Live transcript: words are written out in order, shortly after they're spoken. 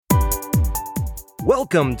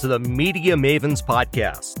Welcome to the Media Mavens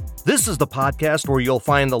Podcast. This is the podcast where you'll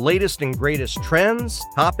find the latest and greatest trends,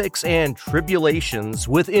 topics, and tribulations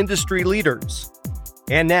with industry leaders.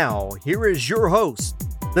 And now, here is your host,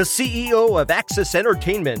 the CEO of Axis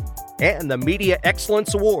Entertainment and the Media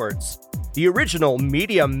Excellence Awards, the original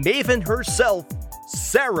media maven herself,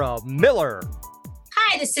 Sarah Miller.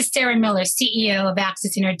 Hi, this is Sarah Miller, CEO of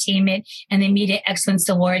Axis Entertainment and the Media Excellence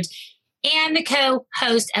Awards, and the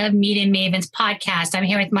co-host of Media Mavens Podcast. I'm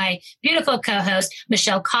here with my beautiful co-host,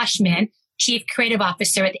 Michelle Koshman, Chief Creative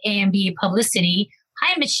Officer at AMB Publicity.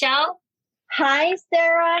 Hi, Michelle. Hi,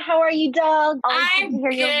 Sarah. How are you, dog? I'm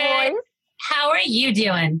good. Your voice. How are you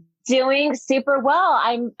doing? Doing super well.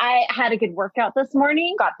 I had a good workout this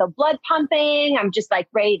morning, got the blood pumping. I'm just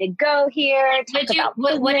ready to go here.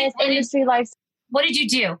 Industry life. What did you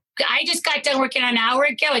do? I just got done working an hour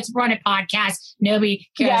ago. We're on a podcast. Nobody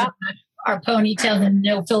cares about our ponytails and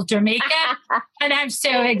no filter makeup. And I'm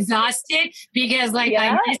so exhausted because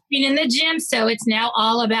I missed being in the gym. So it's now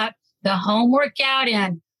all about the home workout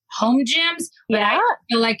and home gyms. But I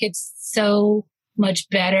feel like it's so much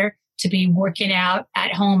better to be working out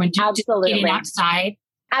at home and just getting outside.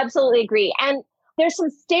 Absolutely agree. And there's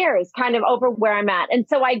some stairs kind of over where I'm at. And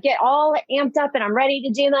so I get all amped up and I'm ready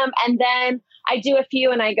to do them. And then I do a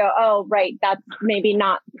few and I go, oh, right, that's maybe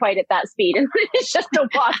not quite at that speed. And it's just a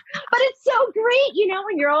walk. But it's so great.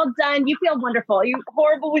 When you're all done, you feel wonderful. You're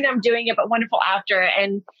horrible when I'm doing it, but wonderful after.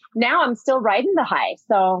 And now I'm still riding the high.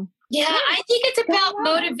 So yeah, I think it's about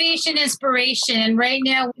motivation, inspiration. And right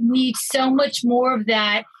now we need so much more of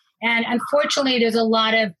that. And unfortunately, there's a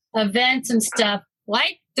lot of events and stuff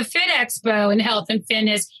like the Fit Expo and health and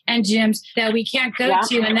fitness and gyms that we can't go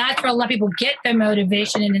to. And that's where a lot of people get the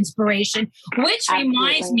motivation and inspiration, which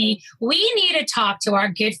reminds me, we need to talk to our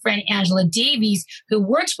good friend, Angela Davies, who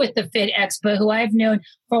works with the Fit Expo, who I've known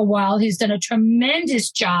for a while, who's done a tremendous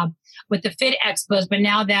job with the Fit Expos. But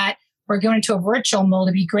now that we're going to a virtual mode,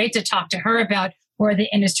 it'd be great to talk to her about where the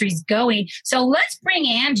industry's going. So let's bring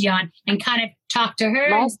Angie on and kind of talk to her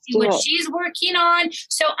and see what she's working on.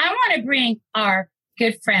 So I want to bring our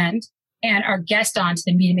good friend and our guest on to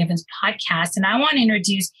the Media Mavens Podcast. And I want to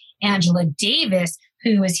introduce Angela Davis,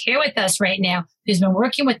 who is here with us right now, who's been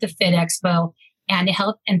working with the Fit Expo and the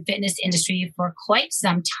health and fitness industry for quite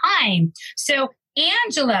some time. So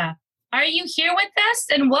Angela, are you here with us?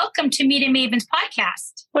 And welcome to Media Mavens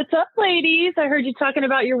Podcast. What's up, ladies? I heard you talking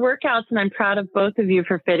about your workouts, and I'm proud of both of you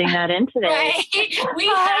for fitting that in today. Right?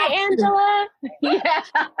 Hi, Angela. Yeah,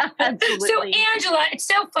 absolutely. So, Angela, it's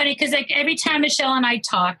so funny because every time Michelle and I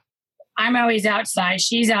talk, I'm always outside.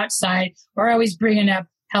 She's outside. We're always bringing up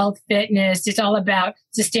health, fitness. It's all about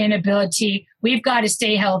sustainability. We've got to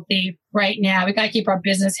stay healthy right now. We've got to keep our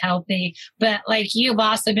business healthy. But you've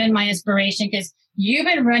also been my inspiration because you've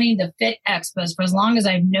been running the Fit Expos for as long as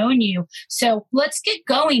I've known you. So let's get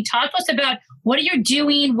going. Talk to us about what are you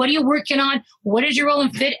doing? What are you working on? What is your role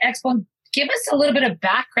in Fit Expo? Give us a little bit of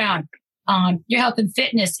background on your health and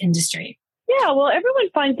fitness industry. Yeah, well, everyone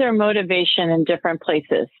finds their motivation in different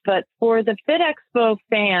places. But for the Fit Expo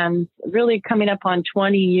fans, really coming up on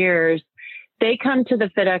 20 years, they come to the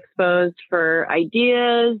Fit Expos for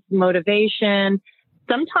ideas, motivation.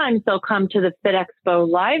 Sometimes they'll come to the Fit Expo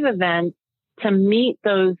live event to meet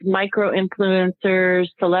those micro influencers,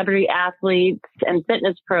 celebrity athletes, and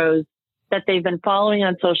fitness pros that they've been following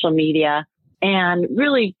on social media and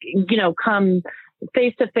really, come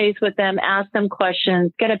face to face with them, ask them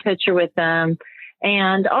questions, get a picture with them,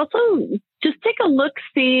 and also just take a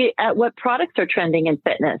look-see at what products are trending in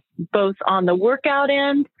fitness, both on the workout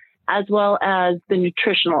end as well as the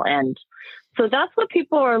nutritional end. So that's what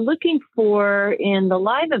people are looking for in the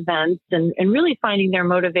live events and really finding their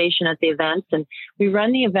motivation at the events. And we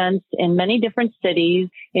run the events in many different cities.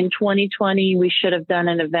 In 2020, we should have done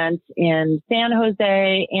an event in San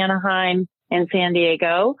Jose, Anaheim, and San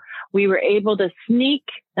Diego. We were able to sneak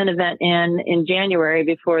an event in January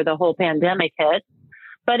before the whole pandemic hit.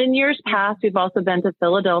 But in years past, we've also been to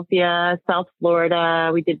Philadelphia, South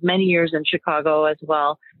Florida. We did many years in Chicago as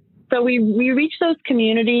well. So we reach those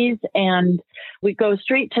communities and we go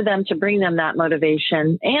straight to them to bring them that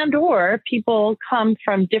motivation, and or people come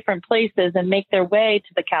from different places and make their way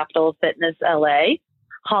to the capital of fitness, LA,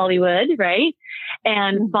 Hollywood, right?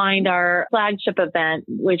 And find our flagship event,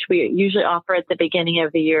 which we usually offer at the beginning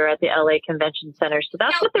of the year at the LA Convention Center. So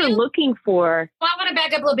that's what they're looking for. Well, I want to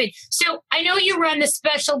back up a little bit. So I know you run the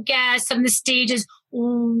special guests on the stages.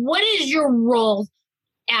 What is your role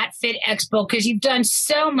at Fit Expo? Because you've done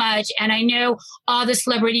so much, and I know all the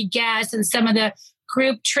celebrity guests and some of the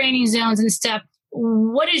group training zones and stuff.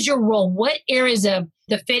 What is your role? What areas of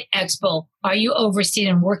the Fit Expo are you overseeing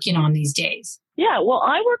and working on these days? Yeah, well,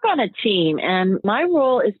 I work on a team, and my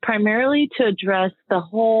role is primarily to address the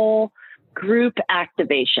whole group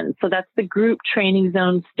activation. So that's the group training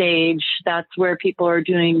zone stage. That's where people are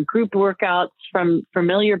doing group workouts from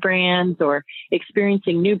familiar brands or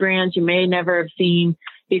experiencing new brands you may never have seen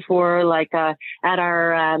before. Like at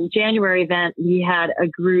our January event, we had a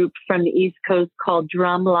group from the East Coast called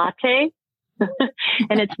Drum Latte.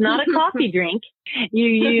 And it's not a coffee drink. You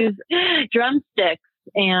use drumsticks,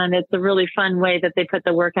 and it's a really fun way that they put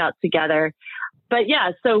the workout together. But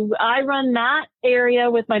yeah, so I run that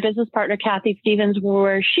area with my business partner, Kathy Stevens,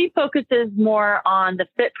 where she focuses more on the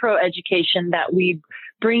Fit Pro education that we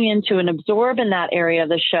bring into and absorb in that area of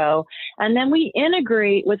the show. And then we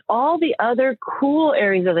integrate with all the other cool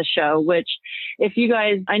areas of the show, which if you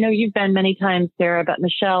guys, I know you've been many times, Sarah, but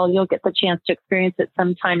Michelle, you'll get the chance to experience it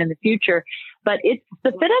sometime in the future. But it's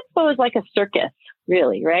the Fit Expo is like a circus,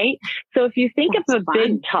 really, right? So if you think of a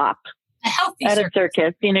big top, at a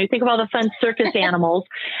circus, you think of all the fun circus animals,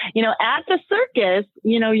 at the circus,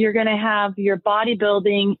 you're going to have your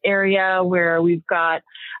bodybuilding area where we've got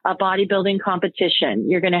a bodybuilding competition.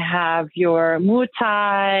 You're going to have your Muay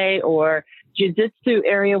Thai or Jiu-Jitsu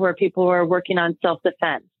area where people are working on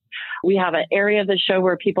self-defense. We have an area of the show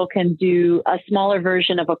where people can do a smaller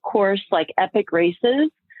version of a course like epic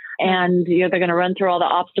races. And they're going to run through all the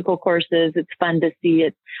obstacle courses. It's fun to see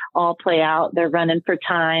it all play out. They're running for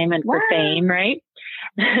time and for fame, right?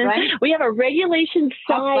 We have a regulation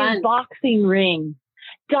size boxing ring,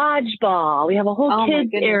 dodgeball. We have a whole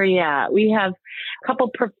kids area. We have a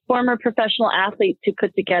couple former professional athletes who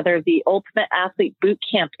put together the Ultimate Athlete Boot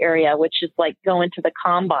Camp area, which is like going to the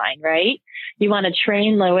combine, right? You want to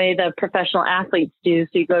train the way the professional athletes do.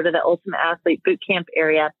 So you go to the Ultimate Athlete Boot Camp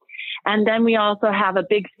area. And then we also have a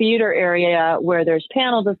big theater area where there's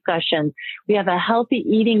panel discussions. We have a healthy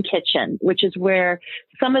eating kitchen, which is where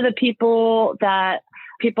some of the people that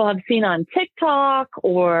people have seen on TikTok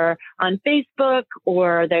or on Facebook,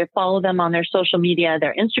 or they follow them on their social media,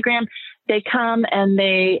 their Instagram, they come and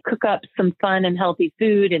they cook up some fun and healthy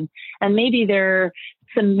food. And maybe they're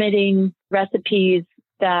submitting recipes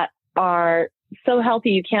that are so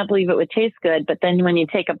healthy you can't believe it would taste good. But then when you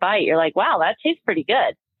take a bite, you're like, wow, that tastes pretty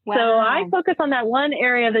good. Wow. So I focus on that one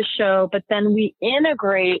area of the show, but then we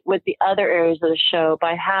integrate with the other areas of the show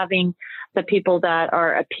by having the people that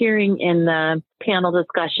are appearing in the panel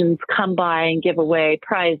discussions come by and give away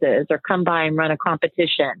prizes or come by and run a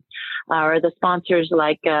competition. Or the sponsors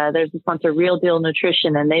there's a sponsor, Real Deal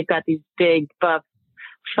Nutrition, and they've got these big, buff,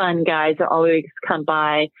 fun guys that always come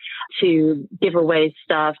by to give away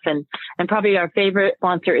stuff. And probably our favorite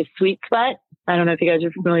sponsor is Sweet Sweat. I don't know if you guys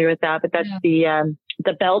are familiar with that, but that's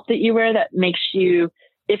the belt that you wear that makes you,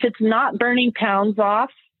 if it's not burning pounds off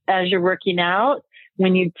as you're working out,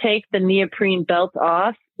 when you take the neoprene belt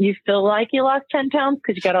off, you feel like you lost 10 pounds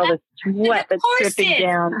because you got all this sweat that's dripping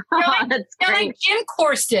down. They're like gym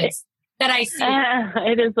corsets that I see.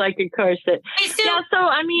 It is like a corset.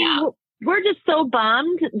 We're just so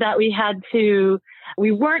bummed that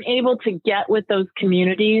we weren't able to get with those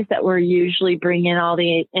communities that we're usually bringing all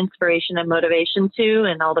the inspiration and motivation to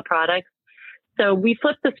and all the products. So we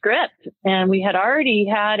flipped the script, and we had already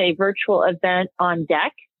had a virtual event on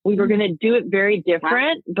deck. We were going to do it very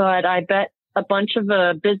different, but I bet a bunch of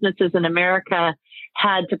businesses in America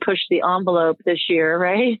had to push the envelope this year,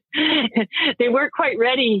 right? They weren't quite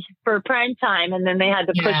ready for prime time, and then they had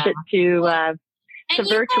to push it to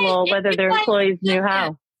virtual, whether their employees knew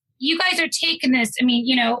how. You guys are taking this.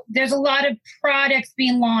 There's a lot of products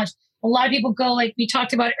being launched. A lot of people go, like we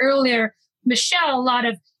talked about earlier, Michelle, a lot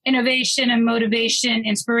of innovation and motivation,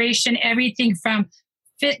 inspiration, everything from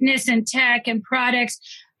fitness and tech and products.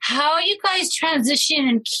 How are you guys transitioning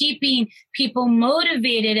and keeping people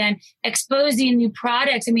motivated and exposing new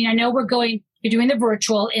products? I know you're doing the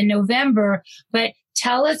virtual in November, but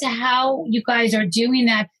tell us how you guys are doing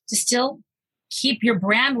that to still keep your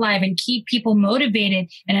brand live and keep people motivated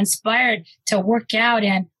and inspired to work out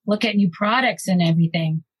and look at new products and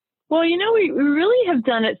everything. Well, we really have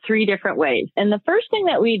done it 3 different ways. And the first thing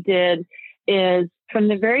that we did is from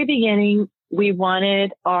the very beginning, we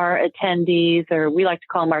wanted our attendees, or we like to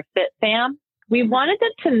call them our Fit Fam, we wanted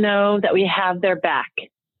them to know that we have their back,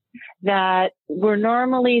 that we're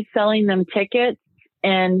normally selling them tickets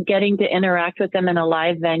and getting to interact with them in a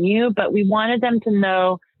live venue, but we wanted them to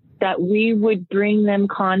know that we would bring them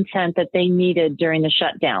content that they needed during the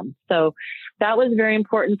shutdown. So that was very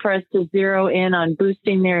important for us to zero in on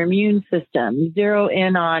boosting their immune system, zero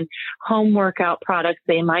in on home workout products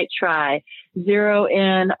they might try, zero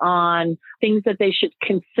in on things that they should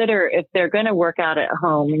consider if they're going to work out at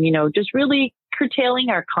home. And, just really curtailing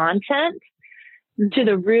our content to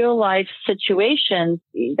the real life situations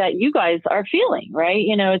that you guys are feeling, right?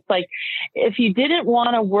 It's like, if you didn't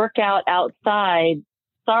want to work out outside,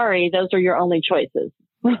 sorry, those are your only choices.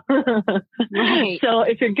 Right. So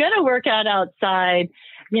if you're going to work out outside,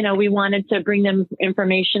 we wanted to bring them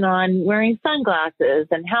information on wearing sunglasses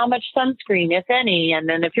and how much sunscreen, if any. And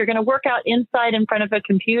then if you're going to work out inside in front of a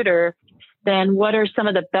computer, then what are some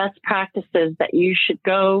of the best practices that you should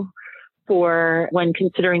go for when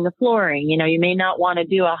considering the flooring? You may not want to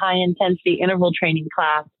do a high intensity interval training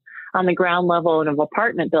class on the ground level of an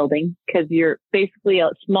apartment building because you're basically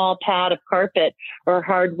a small pad of carpet or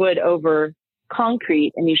hardwood over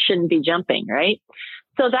concrete and you shouldn't be jumping, right?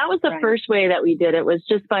 So that was the first way that we did it, was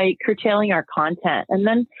just by curtailing our content. And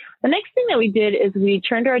then the next thing that we did is we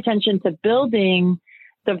turned our attention to building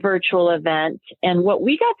the virtual event. And what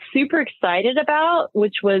we got super excited about,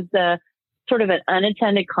 which was the sort of an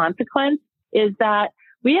unintended consequence, is that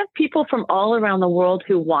we have people from all around the world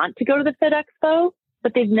who want to go to the Fit Expo,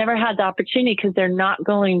 but they've never had the opportunity because they're not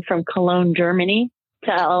going from Cologne, Germany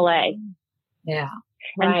to LA. Yeah.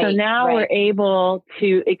 And so now we're able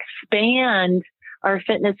to expand our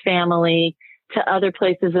fitness family to other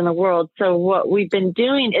places in the world. So what we've been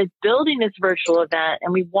doing is building this virtual event,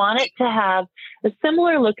 and we want it to have a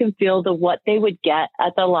similar look and feel to what they would get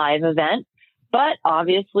at the live event. But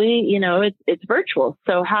obviously, it's virtual.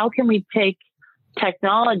 So how can we take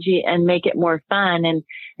technology and make it more fun? And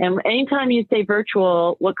anytime you say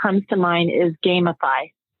virtual, what comes to mind is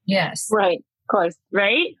gamify. Yes. Right. Of course.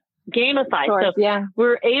 Right? Gamify. Course, so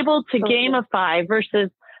we're able to gamify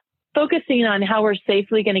versus focusing on how we're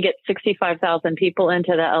safely going to get 65,000 people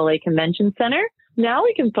into the LA Convention Center. Now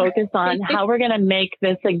we can focus on how we're going to make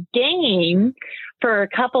this a game for a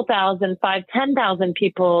couple thousand, 10,000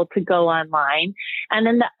 people to go online. And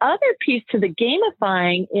then the other piece to the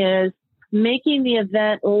gamifying is making the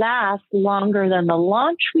event last longer than the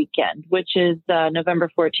launch weekend, which is November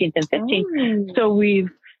 14th and 15th. So we've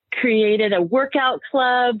created a workout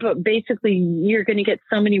club. Basically, you're going to get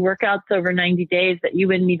so many workouts over 90 days that you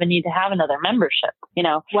wouldn't even need to have another membership.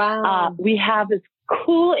 Wow. We have this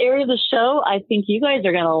cool area of the show I think you guys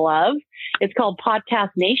are going to love. It's called Podcast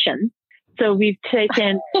Nation. So we've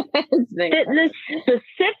taken fitness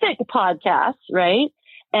specific podcasts, right?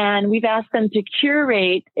 And we've asked them to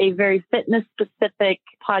curate a very fitness specific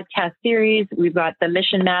podcast series. We've got the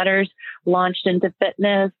Mission Matters launched into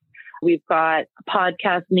fitness. We've got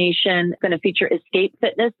Podcast Nation going to feature Escape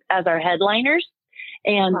Fitness as our headliners.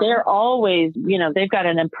 And they're always, they've got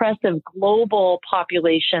an impressive global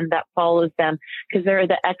population that follows them because they're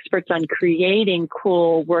the experts on creating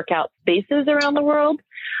cool workout spaces around the world.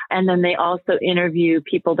 And then they also interview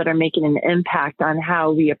people that are making an impact on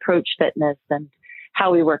how we approach fitness and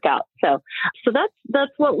how we work out. So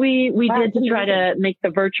that's what we did to try to make the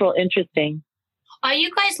virtual interesting. Are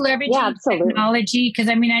you guys leveraging technology? Because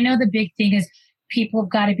I know the big thing is people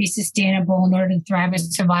have got to be sustainable in order to thrive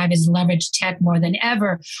and survive, is leverage tech more than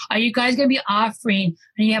ever. Are you guys going to be offering,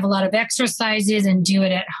 and you have a lot of exercises and do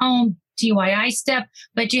it at home, DIY stuff,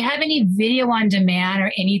 but do you have any video on demand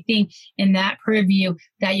or anything in that purview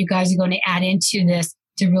that you guys are going to add into this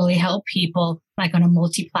to really help people, like on a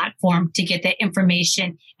multi-platform, to get the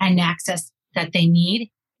information and access that they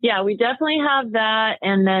need? Yeah, we definitely have that.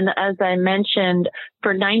 And then, as I mentioned,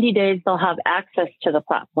 for 90 days, they'll have access to the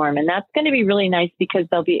platform. And that's going to be really nice because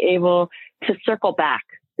they'll be able to circle back.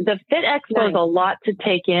 The Fit Expo is a lot to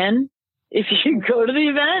take in if you go to the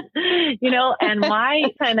event, and my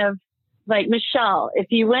kind of like, Michelle, if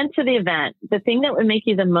you went to the event, the thing that would make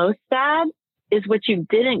you the most sad is what you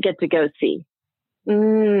didn't get to go see.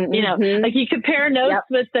 Like you compare notes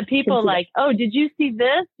with the people like, oh, did you see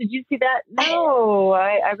this? Did you see that? No,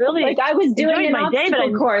 I really I was doing an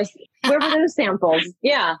obstacle course. Where were those samples?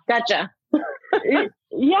 Yeah, gotcha.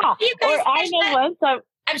 Yeah. Or I know once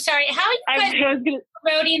I'm sorry, how are you guys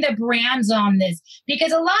promoting the brands on this?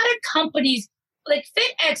 Because a lot of companies, like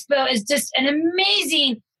Fit Expo is just an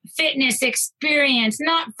amazing fitness experience,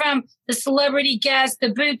 not from the celebrity guests, the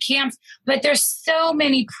boot camps, but there's so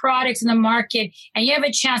many products in the market, and you have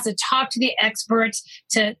a chance to talk to the experts,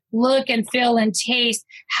 to look and feel and taste.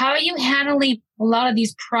 How are you handling a lot of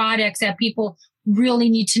these products that people really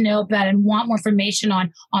need to know about and want more information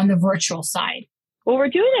on the virtual side? Well, we're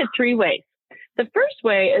doing it 3 ways. The first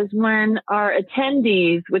way is when our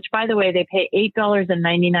attendees, which by the way, they pay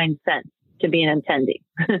 $8.99 to be an attendee.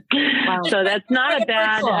 Wow. So that's not a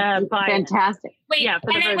bad buy. Fantastic. Wait, yeah,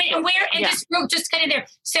 just kind of there.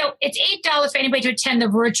 So it's $8 for anybody to attend the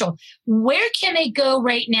virtual. Where can they go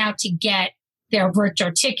right now to get their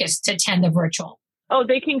virtual tickets to attend the virtual? Oh,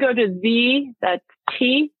 they can go to that's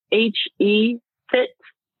THE Fit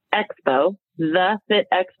Expo,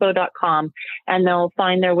 thefitexpo.com, and they'll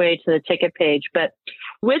find their way to the ticket page. But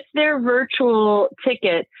with their virtual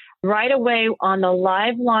ticket, right away on the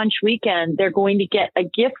live launch weekend, they're going to get a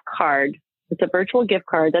gift card. It's a virtual gift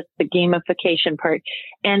card. That's the gamification part.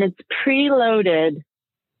 And it's preloaded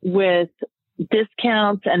with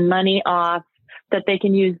discounts and money off that they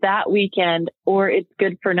can use that weekend, or it's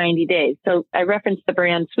good for 90 days. So I referenced the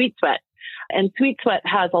brand Sweet Sweat, and Sweet Sweat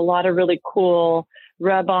has a lot of really cool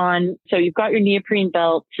rub on. So you've got your neoprene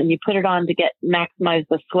belt and you put it on to maximize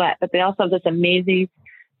the sweat, but they also have this amazing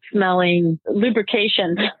smelling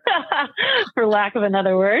lubrication, for lack of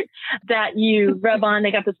another word, that you rub on.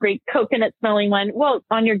 They got this great coconut smelling one. Well,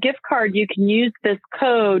 on your gift card, you can use this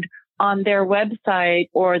code on their website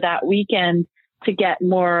or that weekend to get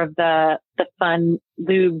more of the fun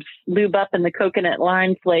lube up in the coconut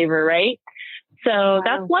lime flavor, right? So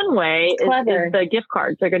that's one way is the gift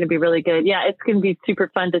cards are going to be really good. Yeah, it's going to be super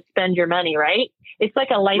fun to spend your money, right? It's like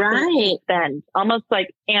a license to spend, almost like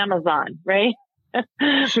Amazon, right?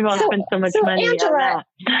 We've all spent so much money Angela, on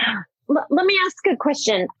that. Let me ask a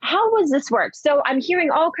question. How does this work? So I'm hearing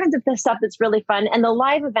all kinds of this stuff that's really fun, and the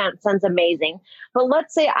live event sounds amazing. But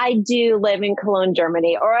let's say I do live in Cologne,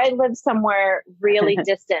 Germany, or I live somewhere really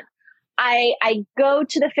distant. I go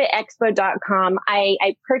to thefitexpo.com.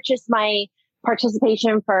 I purchase my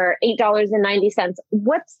participation for $8.90.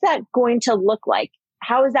 What's that going to look like?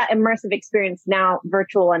 How is that immersive experience now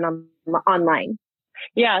virtual and online?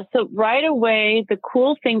 Yeah. So right away, the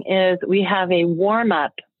cool thing is we have a warm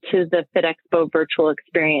up to the Fit Expo virtual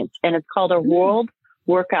experience, and it's called a World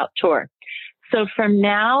Workout Tour. So from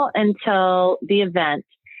now until the event,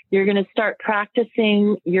 you're going to start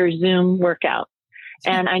practicing your Zoom workout.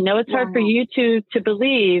 And I know it's hard for you to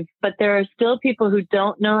believe, but there are still people who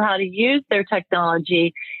don't know how to use their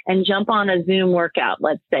technology and jump on a Zoom workout,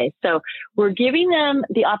 let's say. So we're giving them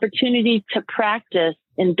the opportunity to practice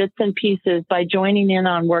in bits and pieces by joining in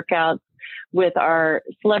on workouts with our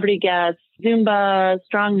celebrity guests, Zumba,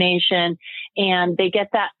 Strong Nation, and they get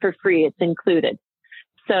that for free. It's included.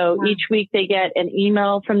 So each week they get an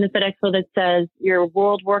email from the Fit Expo that says your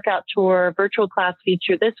World Workout Tour virtual class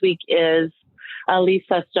feature this week is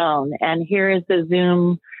Lisa Stone. And here is the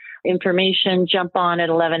Zoom information. Jump on at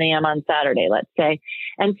 11 a.m. on Saturday, let's say.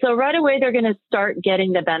 And so right away, they're going to start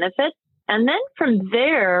getting the benefits. And then from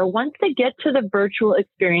there, once they get to the virtual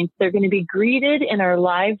experience, they're going to be greeted in our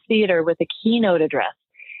live theater with a keynote address.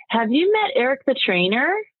 Have you met Eric the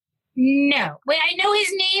trainer? No. Wait, I know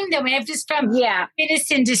his name though. I'm just from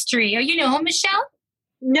fitness industry. Oh, you know him, Michelle?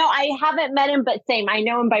 No, I haven't met him, but same. I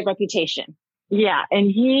know him by reputation. Yeah. And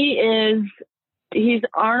he's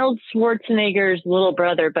Arnold Schwarzenegger's little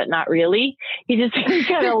brother, but not really. He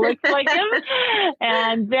kind of looks like him.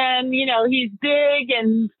 And then, he's big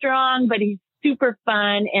and strong, but he's super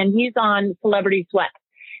fun. And he's on Celebrity Sweat.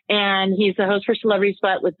 And he's the host for Celebrity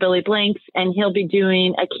Sweat with Billy Blanks. And he'll be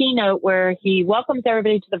doing a keynote where he welcomes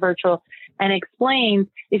everybody to the virtual and explains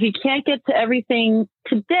if you can't get to everything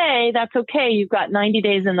today, that's okay. You've got 90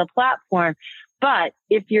 days in the platform. But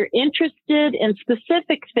if you're interested in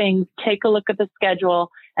specific things, take a look at the schedule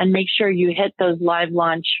and make sure you hit those live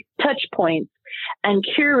launch touch points and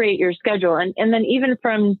curate your schedule. And then even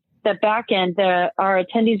from the back end, our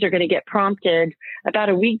attendees are going to get prompted about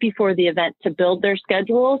a week before the event to build their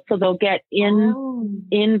schedule. So they'll get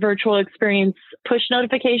in virtual experience push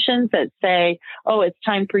notifications that say, oh, it's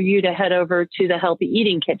time for you to head over to the Healthy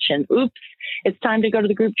Eating Kitchen. Oops, it's time to go to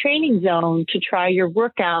the group training zone to try your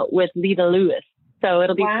workout with Lita Lewis. So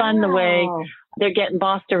it'll be fun the way they're getting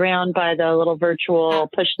bossed around by the little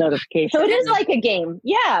virtual push notification. So it is like a game.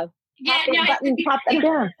 Yeah.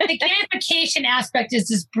 The gamification aspect is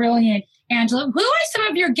just brilliant, Angela. Who are some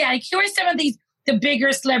of your guests? Who are some of the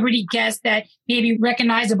bigger celebrity guests that maybe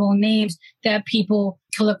recognizable names that people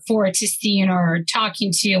can look forward to seeing or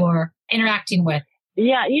talking to or interacting with?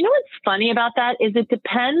 Yeah. You know what's funny about that is it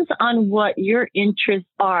depends on what your interests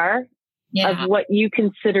are. Of what you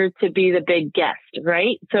consider to be the big guest,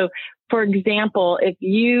 right? So, for example, if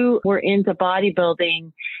you were into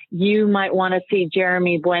bodybuilding, you might want to see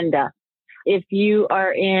Jeremy Buenda. If you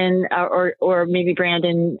are in, or maybe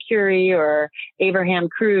Brandon Curie or Abraham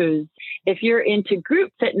Cruz. If you're into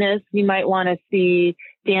group fitness, you might want to see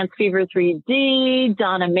Dance Fever 3D,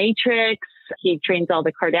 Donna Matrix. He trains all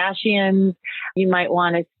the Kardashians. You might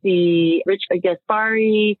want to see Rich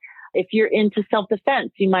Gaspari. If you're into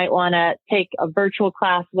self-defense, you might want to take a virtual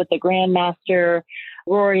class with the Grandmaster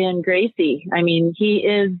Rorion Gracie. I mean, he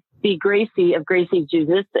is the Gracie of Gracie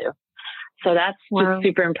Jiu-Jitsu. So that's just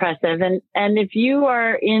super impressive. And if you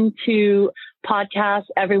are into podcasts,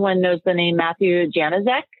 everyone knows the name Matthew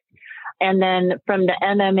Janaszek. And then from the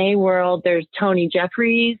MMA world, there's Tony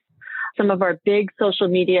Jeffries. Some of our big social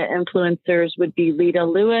media influencers would be Lita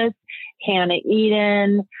Lewis, Hannah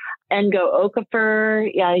Eden, Engo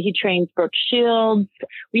Okafor. Yeah, he trains Brooke Shields.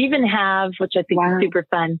 We even have, which I think is super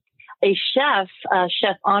fun, a chef,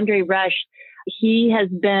 Chef Andre Rush. He has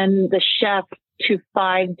been the chef to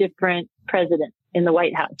 5 different presidents in the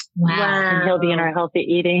White House. Wow. And he'll be in our healthy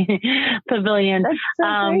eating pavilion. That's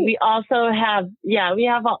so great. We also have, we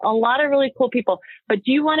have a lot of really cool people. But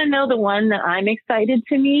do you want to know the one that I'm excited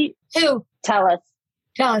to meet? Who? Tell us.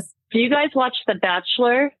 Do you guys watch The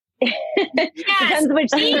Bachelor? Depends which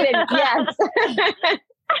season. Yes.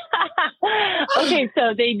 Okay,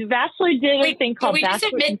 so The Bachelor did a thing called we just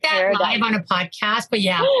Bachelor in admit that Paradise. live on a podcast? But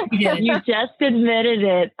yeah, we did. You just admitted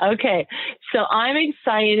it. Okay. So I'm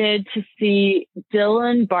excited to see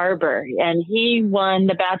Dylan Barber, and he won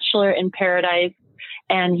The Bachelor in Paradise,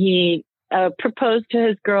 and he proposed to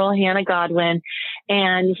his girl, Hannah Godwin,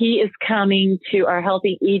 and he is coming to our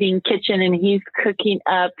healthy eating kitchen, and he's cooking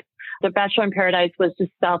up. The Bachelor in Paradise was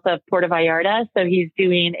just south of Puerto Vallarta. So he's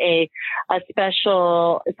doing a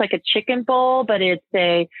special, it's like a chicken bowl, but it's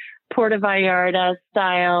a Puerto Vallarta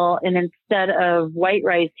style. And instead of white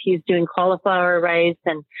rice, he's doing cauliflower rice.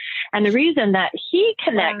 And the reason that he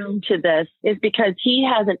connects to this is because he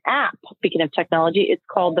has an app. Speaking of technology, it's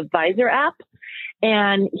called the Visor app.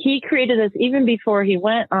 And he created this even before he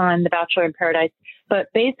went on The Bachelor in Paradise. But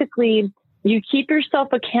basically, you keep yourself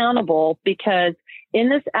accountable because in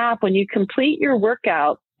this app, when you complete your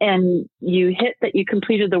workout and you hit that you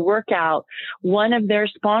completed the workout, one of their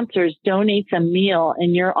sponsors donates a meal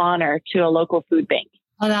in your honor to a local food bank.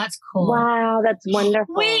 Oh, that's cool. Wow, that's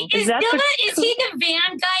wonderful. Wait, is he the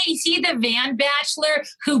van guy? Is he the van bachelor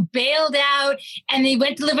who bailed out and they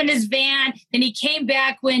went to live in his van? And he came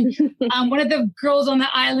back when one of the girls on the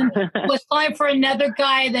island was flying for another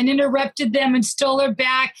guy, then interrupted them and stole her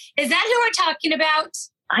back. Is that who we're talking about?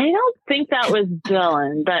 I don't think that was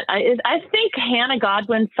Dylan, but I think Hannah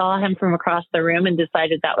Godwin saw him from across the room and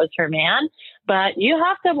decided that was her man. But you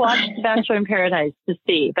have to watch Bachelor in Paradise to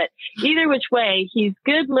see. But either which way, he's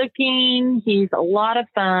good looking. He's a lot of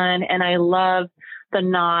fun. And I love the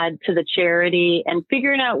nod to the charity and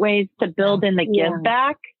figuring out ways to build in the give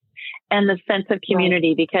back and the sense of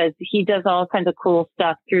community because he does all kinds of cool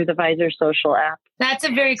stuff through the Visor social app. That's a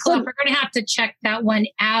very cool. We're going to have to check that one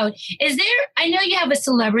out. Is there, I know you have a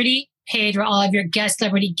celebrity page where all of your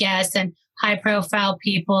celebrity guests and high profile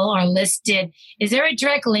people are listed. Is there a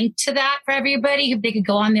direct link to that for everybody? If they could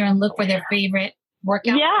go on there and look for their favorite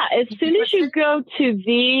workout? Yeah. As soon as you go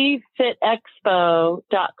to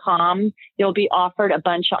thefitexpo.com, you'll be offered a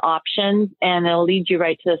bunch of options and it'll lead you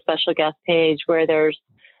right to the special guest page where there's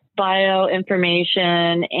bio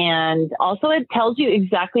information, and also it tells you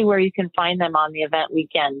exactly where you can find them on the event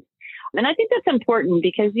weekend. And I think that's important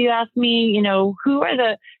because you asked me, who are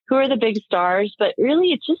the big stars, but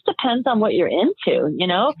really it just depends on what you're into,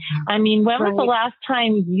 I mean, when was the last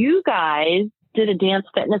time you guys did a dance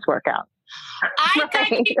fitness workout? I got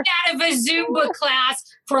kicked out of a Zumba class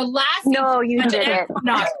for last. No, you didn't.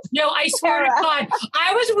 No, I swear to God,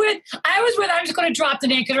 I was with. I'm just going to drop the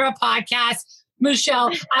name because we're a podcast. Michelle,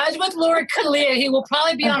 I was with Laura Kalia, who will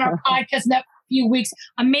probably be on our podcast in a few weeks.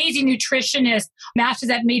 Amazing nutritionist, masters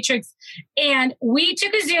at Matrix. And we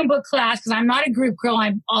took a Zumba class because I'm not a group girl.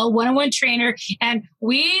 I'm a one-on-one trainer. And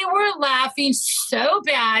we were laughing so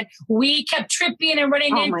bad. We kept tripping and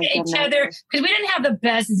running into each other because we didn't have the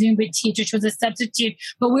best Zumba teacher, which was a substitute.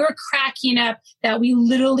 But we were cracking up that we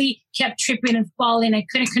literally kept tripping and falling and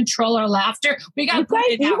couldn't control our laughter. We got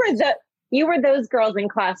booted out. You were those girls in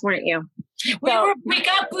class, weren't you? We got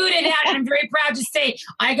booted out, and I'm very proud to say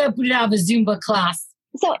I got booted out of a Zumba class.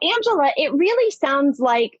 So, Angela, it really sounds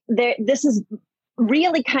like this is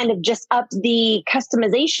really kind of just up the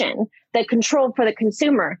customization, the control for the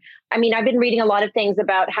consumer. I mean, I've been reading a lot of things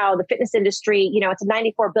about how the fitness industry, it's a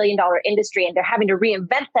 $94 billion industry, and they're having to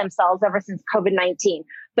reinvent themselves ever since COVID-19.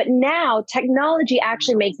 But now technology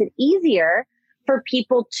actually makes it easier for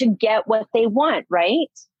people to get what they want, right?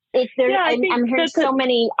 I'm hearing so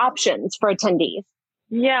many options for attendees.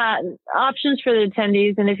 Yeah, options for the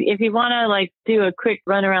attendees. And if you want to do a quick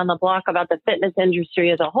run around the block about the fitness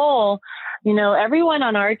industry as a whole, everyone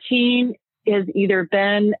on our team has either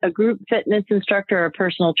been a group fitness instructor or a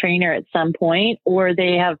personal trainer at some point, or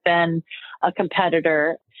they have been a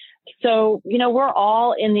competitor. So, we're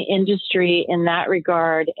all in the industry in that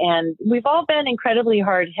regard. And we've all been incredibly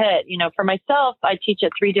hard hit. For myself, I teach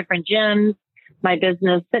at 3 different gyms. My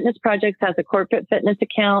business, Fitness Projects, has a corporate fitness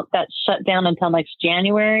account that's shut down until next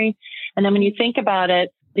January. And then when you think about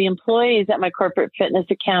it, the employees at my corporate fitness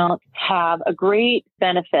account have a great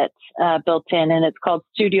benefit built in, and it's called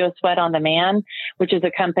Studio Sweat on Demand, which is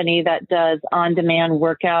a company that does on-demand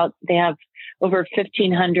workouts. They have over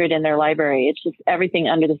 1,500 in their library. It's just everything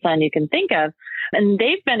under the sun you can think of. And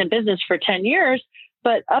they've been in business for 10 years.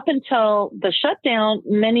 But up until the shutdown,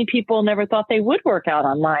 many people never thought they would work out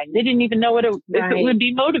online. They didn't even know if it would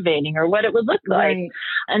be motivating or what it would look like. Right.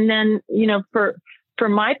 And then, for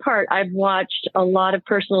my part, I've watched a lot of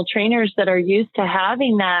personal trainers that are used to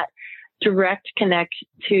having that direct connect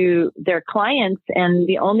to their clients. And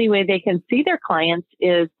the only way they can see their clients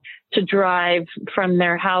is to drive from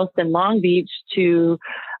their house in Long Beach to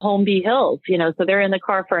Holmby Hills, so they're in the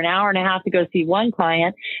car for an hour and a half to go see one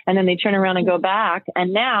client, and then they turn around and go back.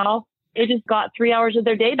 And now they just got 3 hours of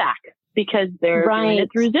their day back because they're doing it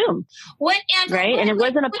through Zoom. And it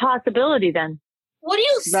wasn't a possibility then. What do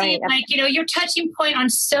you see? Like, you're touching point on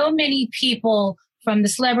so many people from the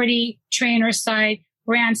celebrity trainer side,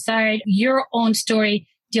 brand side, your own story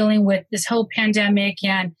dealing with this whole pandemic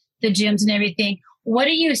and the gyms and everything. What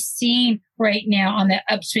are you seeing right now on the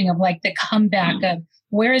upswing of like the comeback of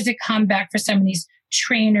where is the comeback for some of these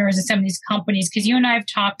trainers and some of these companies? Because you and I have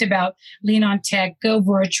talked about lean on tech, go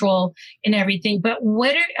virtual and everything. But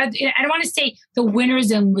I don't want to say the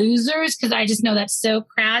winners and losers, because I just know that's so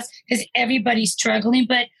crass because everybody's struggling.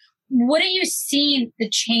 But what are you seeing the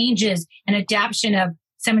changes and adaptation of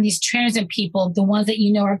some of these trainers and people, the ones that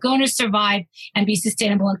are going to survive and be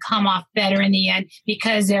sustainable and come off better in the end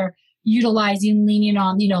because they're leaning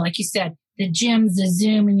on, like you said, the gyms, the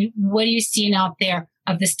Zoom, and what are you seeing out there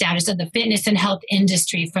of the status of the fitness and health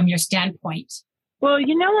industry from your standpoint? Well,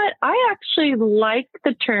 you know what? I actually like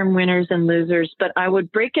the term winners and losers, but I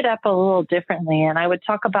would break it up a little differently. And I would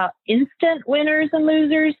talk about instant winners and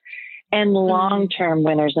losers and long-term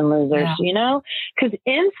winners and losers, because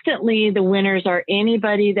instantly the winners are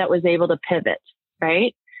anybody that was able to pivot,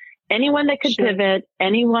 right? Anyone that could pivot,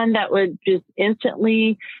 anyone that would just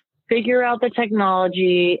instantly figure out the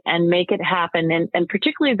technology and make it happen. And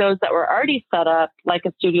particularly those that were already set up, like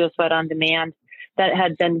a Studio Sweat on Demand, that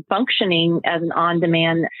had been functioning as an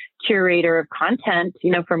on-demand curator of content,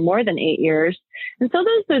 for more than 8 years. And so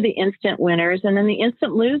those are the instant winners. And then the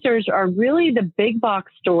instant losers are really the big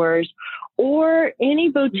box stores or any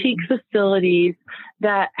boutique facilities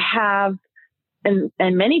that have, and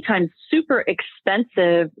many times super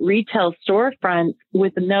expensive retail storefronts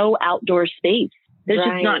with no outdoor space. There's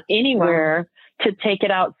just not anywhere to take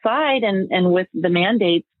it outside. And with the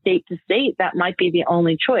mandates state to state, that might be the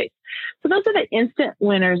only choice. So those are the instant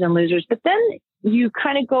winners and losers. But then you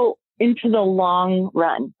kind of go into the long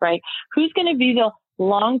run, right? Who's going to be the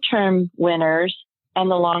long-term winners and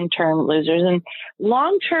the long-term losers? And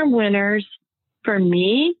long-term winners for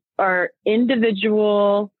me are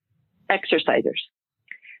individual exercisers.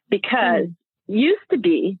 Because used to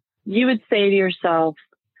be, you would say to yourself,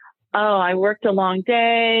 oh, I worked a long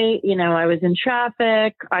day. I was in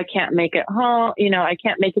traffic. I can't make it home. I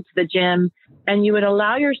can't make it to the gym. And you would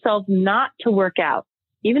allow yourself not to work out,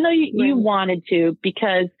 even though you wanted to,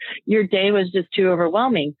 because your day was just too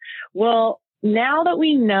overwhelming. Well, now that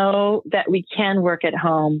we know that we can work at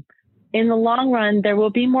home, in the long run, there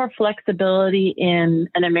will be more flexibility in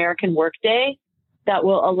an American workday that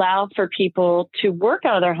will allow for people to work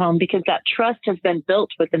out of their home because that trust has been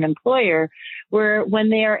built with an employer where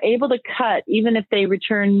when they are able to cut, even if they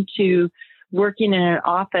return to working in an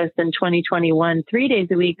office in 2021, 3 days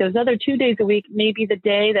a week, those other 2 days a week may be the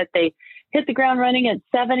day that they hit the ground running at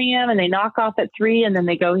 7 a.m. and they knock off at 3 and then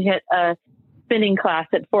they go hit a spinning class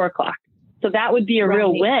at 4 o'clock. So that would be a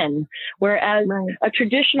real win. Whereas a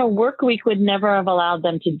traditional work week would never have allowed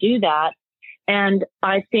them to do that. And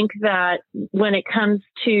I think that when it comes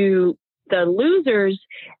to the losers,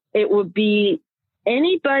 it would be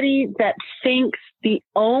anybody that thinks the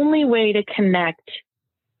only way to connect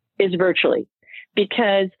is virtually,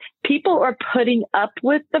 because people are putting up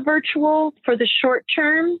with the virtual for the short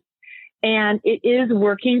term, and it is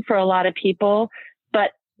working for a lot of people.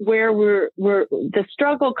 But where the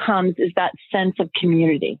struggle comes is that sense of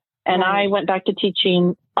community. And I went back to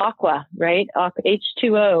teaching aqua, right?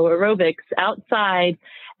 H2O aerobics outside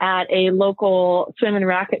at a local swim and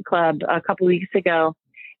racket club a couple weeks ago.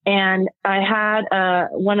 And I had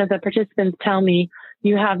one of the participants tell me,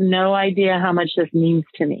 you have no idea how much this means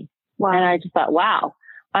to me. Wow. And I just thought, wow.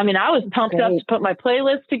 I mean, I was pumped up to put my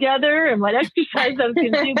playlist together and what exercise I was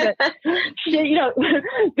going to do. But,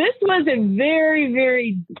 this was a very,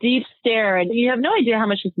 very deep stare. And you have no idea how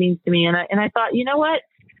much this means to me. And I thought, you know what?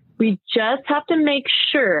 We just have to make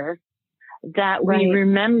sure that we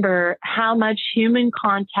remember how much human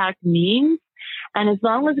contact means. And as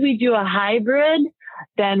long as we do a hybrid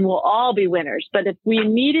then we'll all be winners. But if we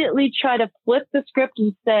immediately try to flip the script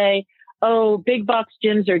and say, oh, big box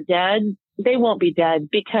gyms are dead, they won't be dead,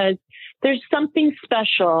 because there's something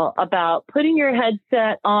special about putting your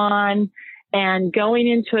headset on and going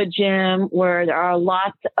into a gym where there are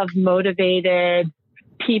lots of motivated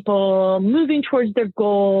people moving towards their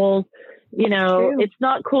goals. You know, it's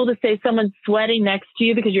not cool to say someone's sweating next to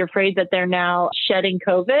you because you're afraid that they're now shedding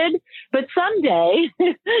COVID. But someday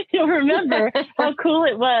you'll remember how cool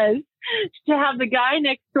it was to have the guy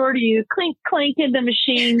next door to you clink, clink in the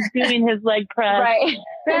machines doing his leg press.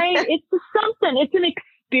 Right. It's just something. It's an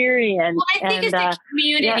experience. Well, I think it's the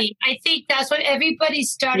community. Yeah. I think that's what everybody's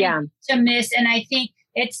starting to miss. And I think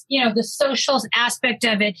it's, you know, the social aspect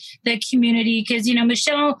of it, the community, because, you know,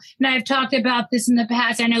 Michelle and I have talked about this in the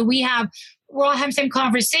past. I know we're all having the same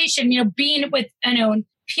conversation, you know, being with, I know,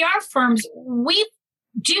 PR firms, we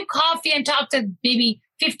do coffee and talk to maybe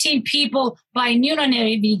 15 people by noon on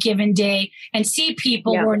any given day and see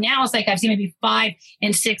people where now it's like I've seen maybe 5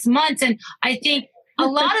 in 6 months. And I think a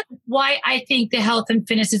lot of why I think the health and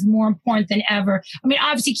fitness is more important than ever. I mean,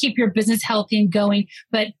 obviously keep your business healthy and going,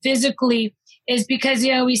 but physically is because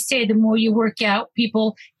they always say the more you work out,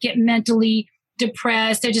 people get mentally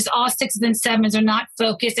depressed. They're just all 6s and 7s are not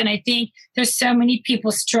focused. And I think there's so many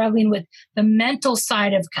people struggling with the mental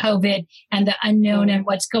side of COVID and the unknown and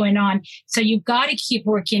what's going on. So you've got to keep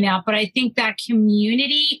working out. But I think that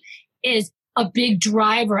community is a big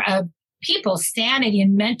driver of people's sanity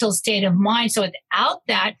and mental state of mind. So without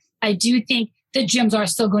that, I do think the gyms are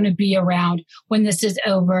still going to be around when this is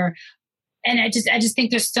over. And I just think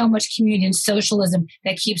there's so much community and socialism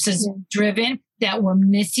that keeps us driven that we're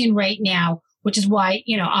missing right now, which is why,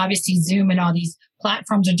 you know, obviously Zoom and all these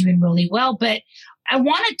platforms are doing really well. But I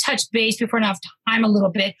want to touch base before enough time a little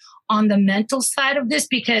bit on the mental side of this,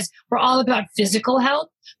 because we're all about physical health,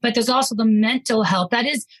 but there's also the mental health that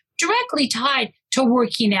is directly tied to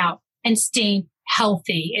working out and staying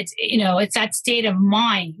healthy. It's, you know, it's that state of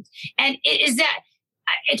mind. And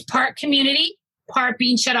it's part community, part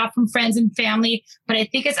being shut off from friends and family. But I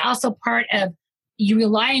think it's also part of you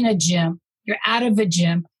rely on a gym, you're out of a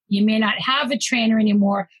gym, you may not have a trainer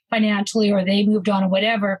anymore financially, or they moved on or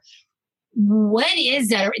whatever. What is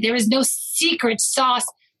that? There is no secret sauce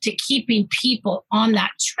to keeping people on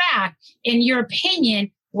that track. In your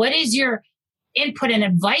opinion, what is your input and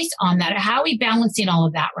advice on that? How are we balancing all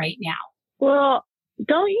of that right now? Well,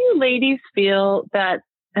 don't you ladies feel that,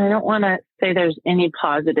 and I don't want to say there's any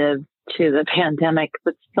positive to the pandemic,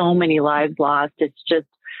 but so many lives lost. It's just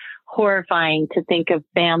horrifying to think of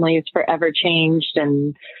families forever changed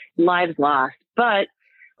and lives lost. But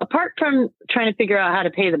apart from trying to figure out how to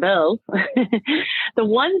pay the bills, the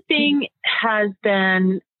one thing has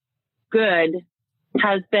been good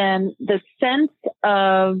has been the sense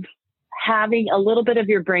of having a little bit of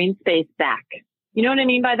your brain space back. You know what I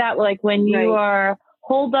mean by that? Like when you are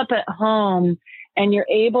holed up at home and you're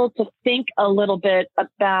able to think a little bit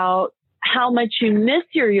about how much you miss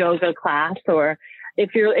your yoga class, or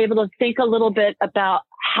if you're able to think a little bit about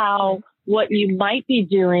what you might be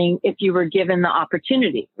doing if you were given the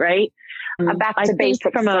opportunity, right? A back to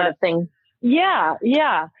basics sort of thing. Yeah.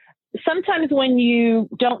 Sometimes when you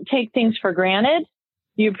don't take things for granted,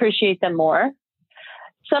 you appreciate them more.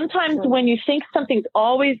 Sometimes when you think something's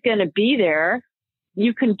always going to be there,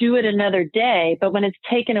 you can do it another day. But when it's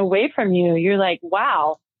taken away from you, you're like,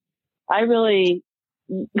 wow, I really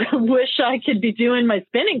wish I could be doing my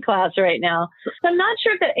spinning class right now. So I'm not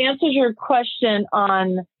sure if that answers your question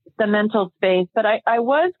on the mental space, but I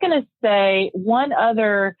was going to say one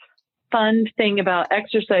other fun thing about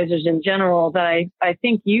exercisers in general that I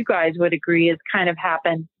think you guys would agree has kind of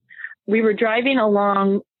happened. We were driving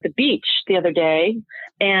along the beach the other day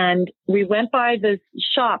and we went by this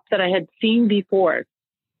shop that I had seen before.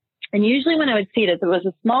 And usually when I would see it was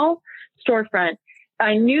a small storefront.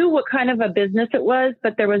 I knew what kind of a business it was,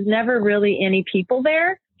 but there was never really any people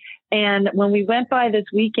there. And when we went by this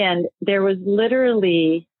weekend, there was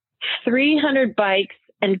literally 300 bikes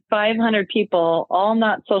and 500 people, all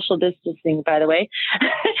not social distancing, by the way.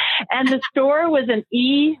 And the store was an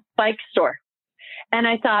e-bike store. And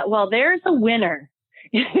I thought, well, there's a winner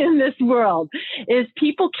in this world, is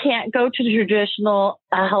people can't go to the traditional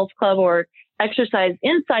health club or exercise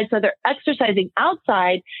inside. So they're exercising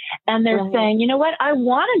outside and they're saying, you know what? I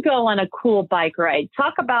want to go on a cool bike ride.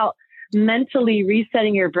 Talk about mentally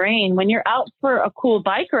resetting your brain. When you're out for a cool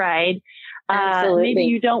bike ride, maybe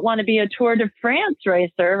you don't want to be a Tour de France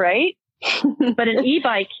racer, right? But an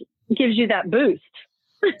e-bike gives you that boost.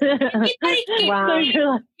 Wow.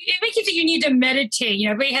 It makes you think you need to meditate. You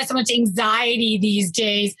know, everybody has so much anxiety these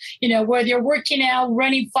days, you know, whether you're working out,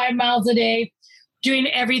 running 5 miles a day, doing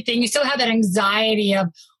everything, you still have that anxiety of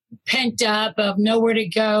pent up, of nowhere to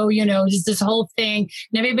go, just this whole thing.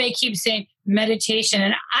 And everybody keeps saying meditation.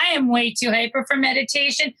 And I am way too hyper for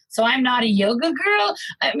meditation. So I'm not a yoga girl.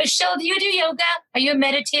 Michelle, do you do yoga? Are you a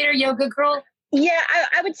meditator, yoga girl? Yeah,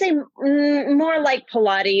 I would say more like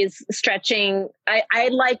Pilates, stretching. I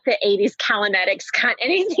like the 80s Kalinetics,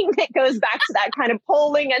 anything that goes back to that kind of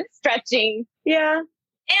pulling and stretching. Yeah.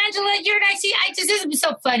 Angela, this is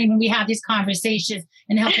so funny when we have these conversations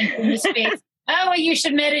and helping in the space. Oh, well, you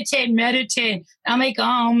should meditate. I'm like,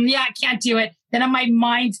 yeah, I can't do it. Then my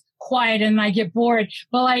mind's quiet and I get bored.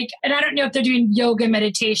 But and I don't know if they're doing yoga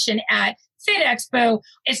meditation at Fit Expo.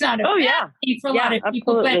 It's not a bad thing for a lot of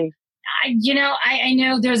people, absolutely. But I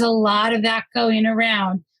know there's a lot of that going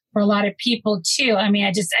around for a lot of people too. I mean,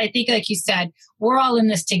 I think like you said, we're all in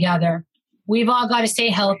this together. We've all got to stay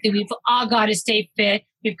healthy. We've all got to stay fit.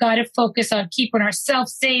 We've got to focus on keeping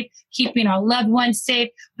ourselves safe, keeping our loved ones safe,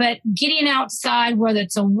 but getting outside, whether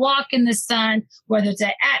it's a walk in the sun, whether it's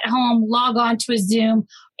at home, log on to a Zoom.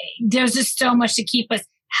 There's just so much to keep us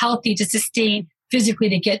healthy, to sustain physically,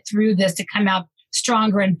 to get through this, to come out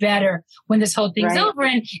stronger and better when this whole thing's over.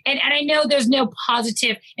 And I know there's no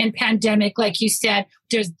positive in pandemic, like you said.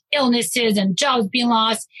 There's illnesses and jobs being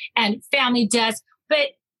lost and family deaths, but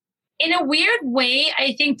in a weird way,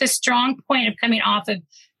 I think the strong point of coming off of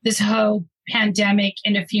this whole pandemic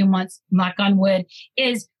in a few months, knock on wood,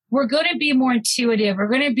 is we're going to be more intuitive. We're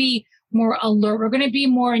going to be more alert. We're going to be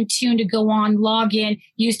more in tune to go on, log in,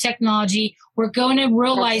 use technology. We're going to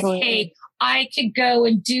realize, hey, I could go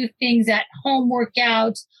and do things at home,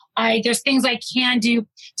 workouts. There's things I can do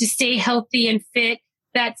to stay healthy and fit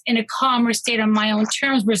that's in a calmer state on my own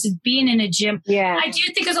terms versus being in a gym. Yeah. I do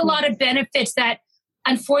think there's a lot of benefits that,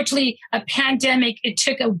 unfortunately, it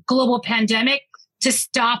took a global pandemic to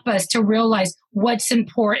stop us to realize what's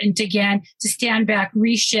important again, to stand back,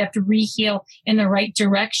 reshift, reheal in the right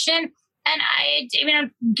direction. And I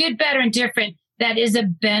mean, good, better, and different. That is a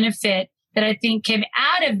benefit that I think came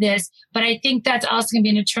out of this. But I think that's also going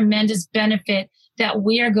to be a tremendous benefit that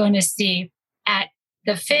we are going to see at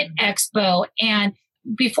the Fit Expo. And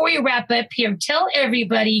before you wrap up here, tell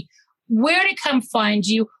everybody where to come find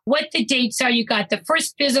you, what the dates are. You got the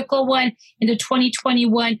first physical one in the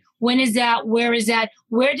 2021. When is that? Where is that?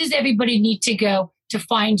 Where does everybody need to go to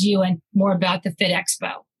find you and more about the Fit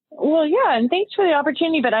Expo? Well, yeah, and thanks for the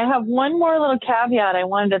opportunity. But I have one more little caveat I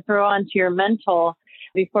wanted to throw onto your mental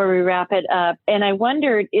before we wrap it up. And I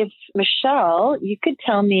wondered if, Michelle, you could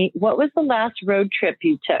tell me, what was the last road trip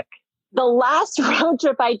you took? The last road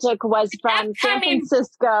trip I took was from San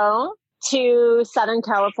Francisco to Southern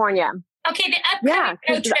California. Okay, the upcoming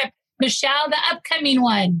road trip. Michelle, the upcoming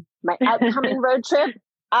one. My upcoming road trip?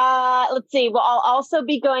 Let's see. Well, I'll also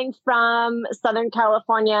be going from Southern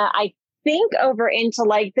California, I think, over into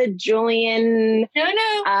like the Julian. No.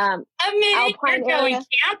 You're going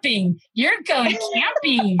camping. You're going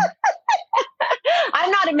camping.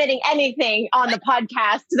 I'm not admitting anything on the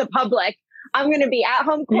podcast to the public. I'm going to be at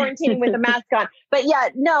home quarantining with a mask on. But yeah,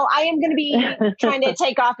 no, I am going to be trying to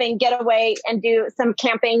take off and get away and do some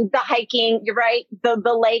camping, the hiking. You're right. The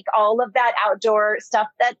lake, all of that outdoor stuff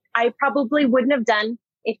that I probably wouldn't have done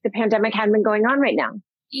if the pandemic hadn't been going on right now.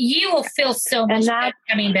 You will feel so much better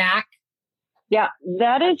coming back. Yeah,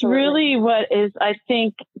 that is really what is, I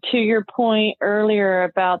think, to your point earlier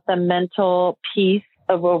about the mental piece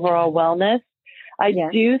of overall wellness. I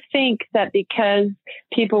do think that because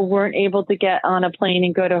people weren't able to get on a plane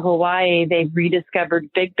and go to Hawaii, they've rediscovered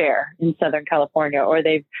Big Bear in Southern California, or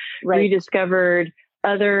they've rediscovered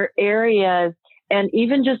other areas. And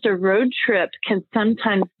even just a road trip can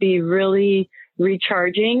sometimes be really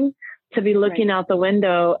recharging to be looking out the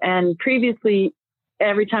window. And previously,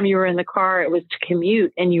 every time you were in the car, it was to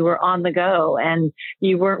commute and you were on the go and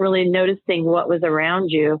you weren't really noticing what was around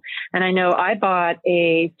you. And I know I bought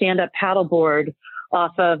a stand-up paddleboard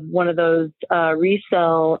off of one of those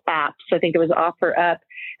resale apps. I think it was OfferUp.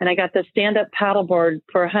 And I got the stand-up paddleboard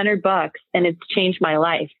for $100, and it's changed my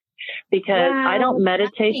life because I don't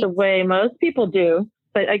meditate the way most people do.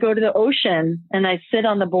 But I go to the ocean and I sit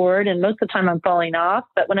on the board, and most of the time I'm falling off.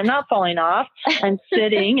 But when I'm not falling off, I'm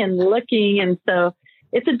sitting and looking. And so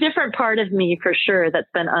it's a different part of me for sure that's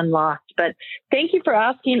been unlocked. But thank you for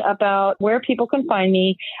asking about where people can find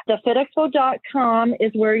me. TheFitExpo.com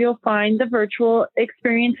is where you'll find the virtual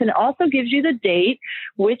experience, and also gives you the date,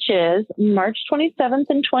 which is March 27th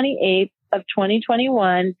and 28th of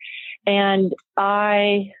 2021. And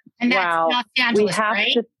that's Los Angeles,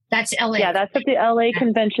 right? That's LA. Yeah, that's at the LA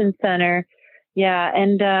Convention Center. Yeah.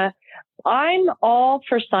 And I'm all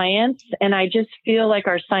for science. And I just feel like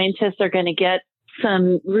our scientists are going to get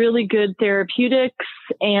some really good therapeutics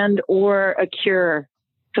and or a cure,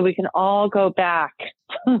 so we can all go back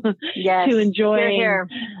to enjoying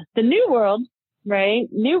the new world, right?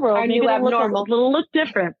 New world. Our maybe new abnormal. It'll look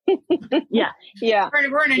different. Yeah.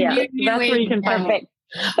 We're in a new that's where you can find perfect.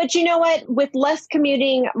 But you know what? With less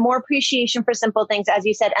commuting, more appreciation for simple things, as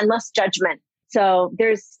you said, and less judgment. So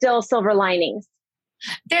there's still silver linings.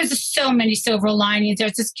 There's so many silver linings.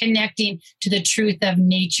 There's just connecting to the truth of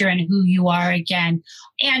nature and who you are again.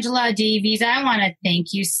 Angela Davies, I want to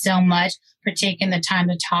thank you so much for taking the time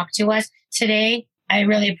to talk to us today. I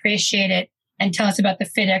really appreciate it. And tell us about the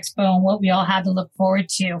Fit Expo and what we all have to look forward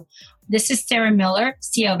to. This is Sarah Miller,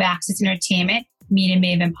 CEO of Access Entertainment, Media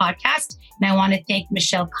Maven podcast. And I want to thank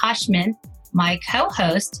Michelle Koshman, my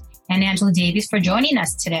co-host, and Angela Davies for joining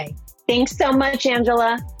us today. Thanks so much,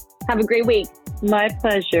 Angela. Have a great week. My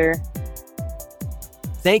pleasure.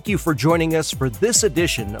 Thank you for joining us for this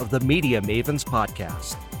edition of the Media Mavens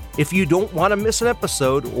podcast. If you don't want to miss an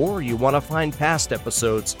episode or you want to find past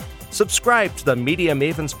episodes, subscribe to the Media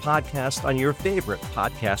Mavens podcast on your favorite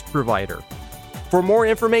podcast provider. For more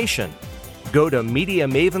information, go to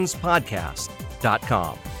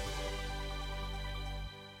MediaMavensPodcast.com.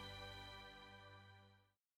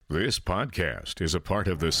 This podcast is a part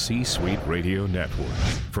of the C-Suite Radio Network.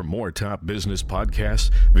 For more top business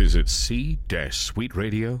podcasts, visit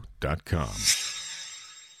c-suiteradio.com.